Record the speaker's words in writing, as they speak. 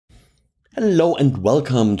Hello and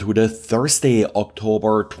welcome to the Thursday,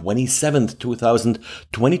 October 27th,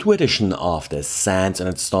 2022 edition of the SANS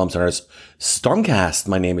and Storm Center's Stormcast.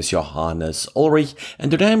 My name is Johannes Ulrich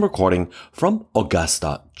and today I'm recording from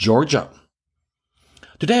Augusta, Georgia.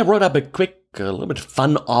 Today I wrote up a little bit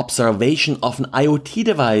fun observation of an IoT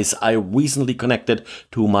device I recently connected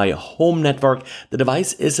to my home network. The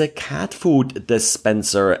device is a cat food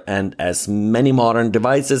dispenser, and as many modern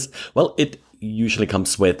devices, well, it usually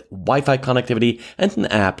comes with Wi-Fi connectivity and an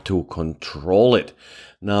app to control it.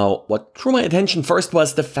 Now, what drew my attention first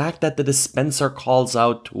was the fact that the dispenser calls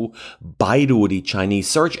out to Baidu, the Chinese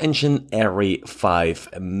search engine, every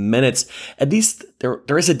 5 minutes. At least there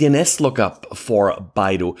is a DNS lookup for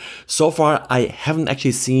Baidu. So far, I haven't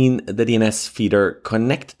actually seen the DNS feeder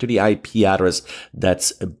connect to the IP address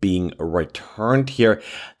that's being returned here.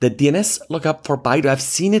 The DNS lookup for Baidu, I've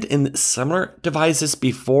seen it in similar devices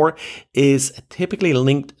before, is typically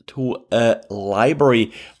linked to a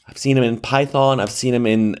library. I've seen them in Python, I've seen them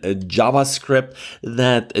in JavaScript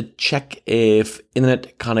that check if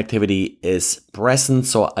internet connectivity is present.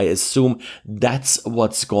 So I assume that's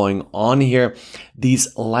what's going on here.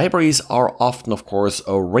 These libraries are often, of course,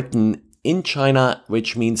 written in China,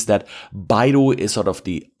 which means that Baidu is sort of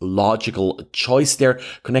the logical choice there.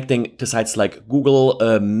 Connecting to sites like Google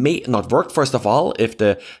may not work, first of all, if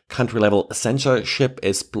the country level censorship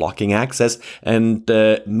is blocking access, and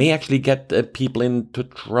may actually get people into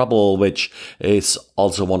trouble, which is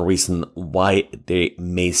also one reason why they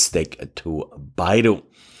may stick to Baidu.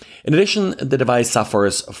 In addition, the device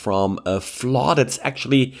suffers from a flaw that's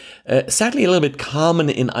actually sadly a little bit common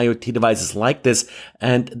in IoT devices like this,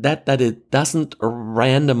 and that it doesn't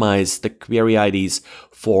randomize the query IDs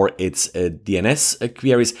for its DNS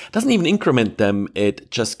queries, doesn't even increment them,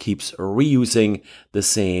 it just keeps reusing the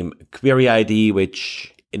same query ID,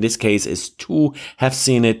 which in this case is 2. Have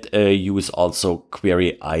seen it use also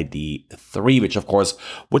query ID 3, which of course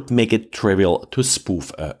would make it trivial to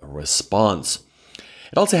spoof a response.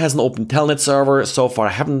 It also has an open telnet server. So far,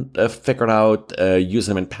 I haven't figured out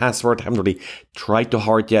username and password. I haven't really tried too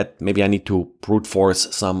hard yet. Maybe I need to brute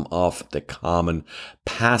force some of the common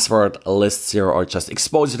password lists here, or just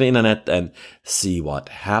expose it to the internet and see what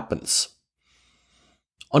happens.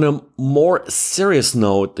 On a more serious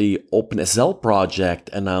note, the OpenSSL project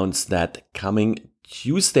announced that coming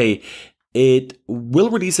Tuesday, it will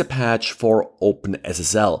release a patch for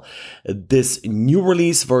OpenSSL. This new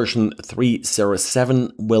release, version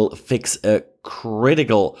 3.07, will fix a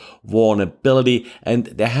critical vulnerability, and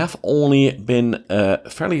there have only been a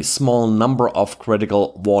fairly small number of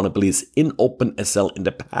critical vulnerabilities in OpenSSL in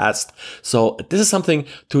the past. So this is something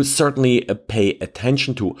to certainly pay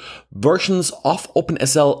attention to. Versions of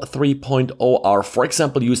OpenSSL 3.0 are, for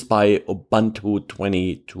example, used by Ubuntu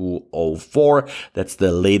 22.04. That's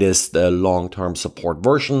the latest long-term support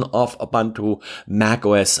version of Ubuntu.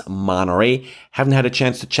 macOS Monterey. Haven't had a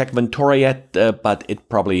chance to check Ventura yet, but it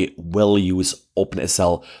probably will use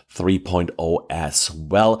OpenSSL 3.0 as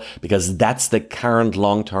well, because that's the current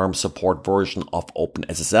long-term support version of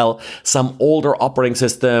OpenSSL. Some older operating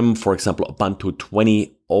system, for example Ubuntu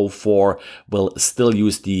 20.04, will still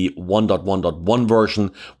use the 1.1.1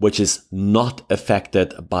 version, which is not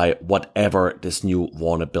affected by whatever this new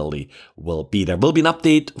vulnerability will be. There will be an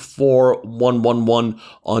update for 1.1.1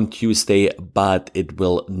 on Tuesday, but it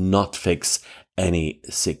will not fix any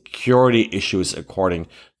security issues according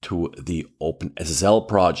to the OpenSSL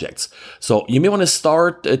projects. So you may want to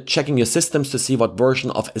start checking your systems to see what version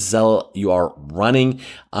of SSL you are running.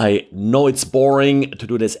 I know it's boring to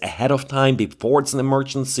do this ahead of time before it's an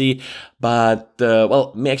emergency, but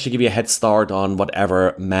well, may actually give you a head start on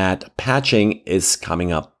whatever mad patching is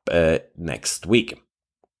coming up next week.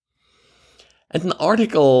 And an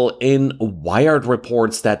article in Wired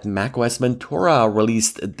reports that macOS Ventura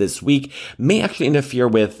released this week may actually interfere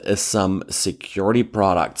with some security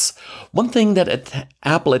products. One thing that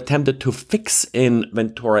Apple attempted to fix in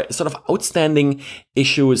Ventura is sort of outstanding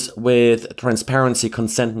issues with transparency,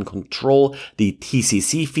 consent, and control, the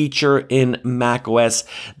TCC feature in macOS.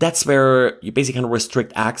 That's where you basically can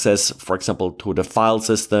restrict access, for example, to the file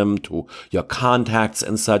system, to your contacts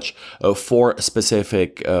and such for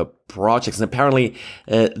specific projects. And apparently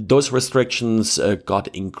those restrictions got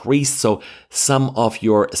increased, so some of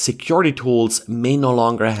your security tools may no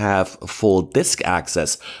longer have full disk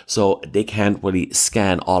access, so they can't really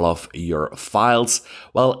scan all of your files.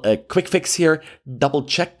 Well, a quick fix here, double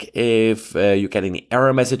check if you get any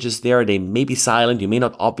error messages there. They may be silent. You may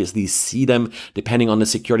not obviously see them depending on the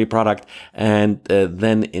security product. And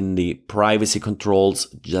then in the privacy controls,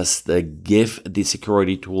 just give the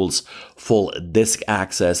security tools full disk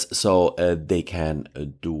access so they can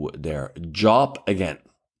do their job again.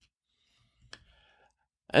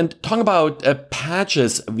 And talking about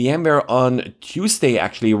patches, VMware on Tuesday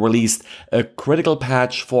actually released a critical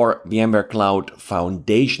patch for VMware Cloud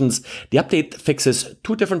Foundations. The update fixes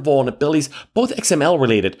two different vulnerabilities, both XML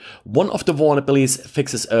related. One of the vulnerabilities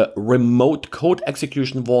fixes a remote code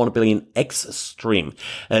execution vulnerability in Xstream.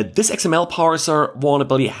 This XML parser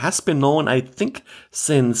vulnerability has been known, I think,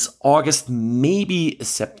 since August, maybe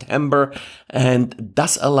September, and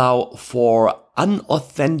does allow for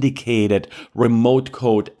unauthenticated remote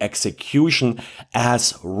code execution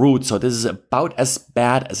as root. So this is about as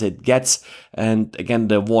bad as it gets. And again,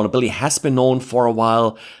 the vulnerability has been known for a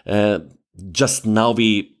while. Just now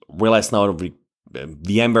we realize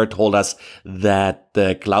VMware told us that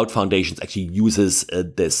the Cloud Foundations actually uses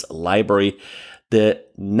this library. The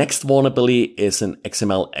next vulnerability is an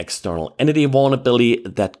XML external entity vulnerability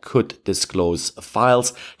that could disclose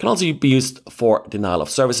files. Can also be used for denial of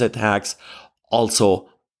service attacks, also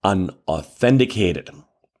unauthenticated.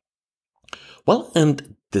 Well,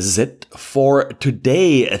 and this is it for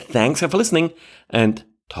today. Thanks for listening, and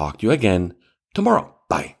talk to you again tomorrow.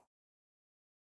 Bye.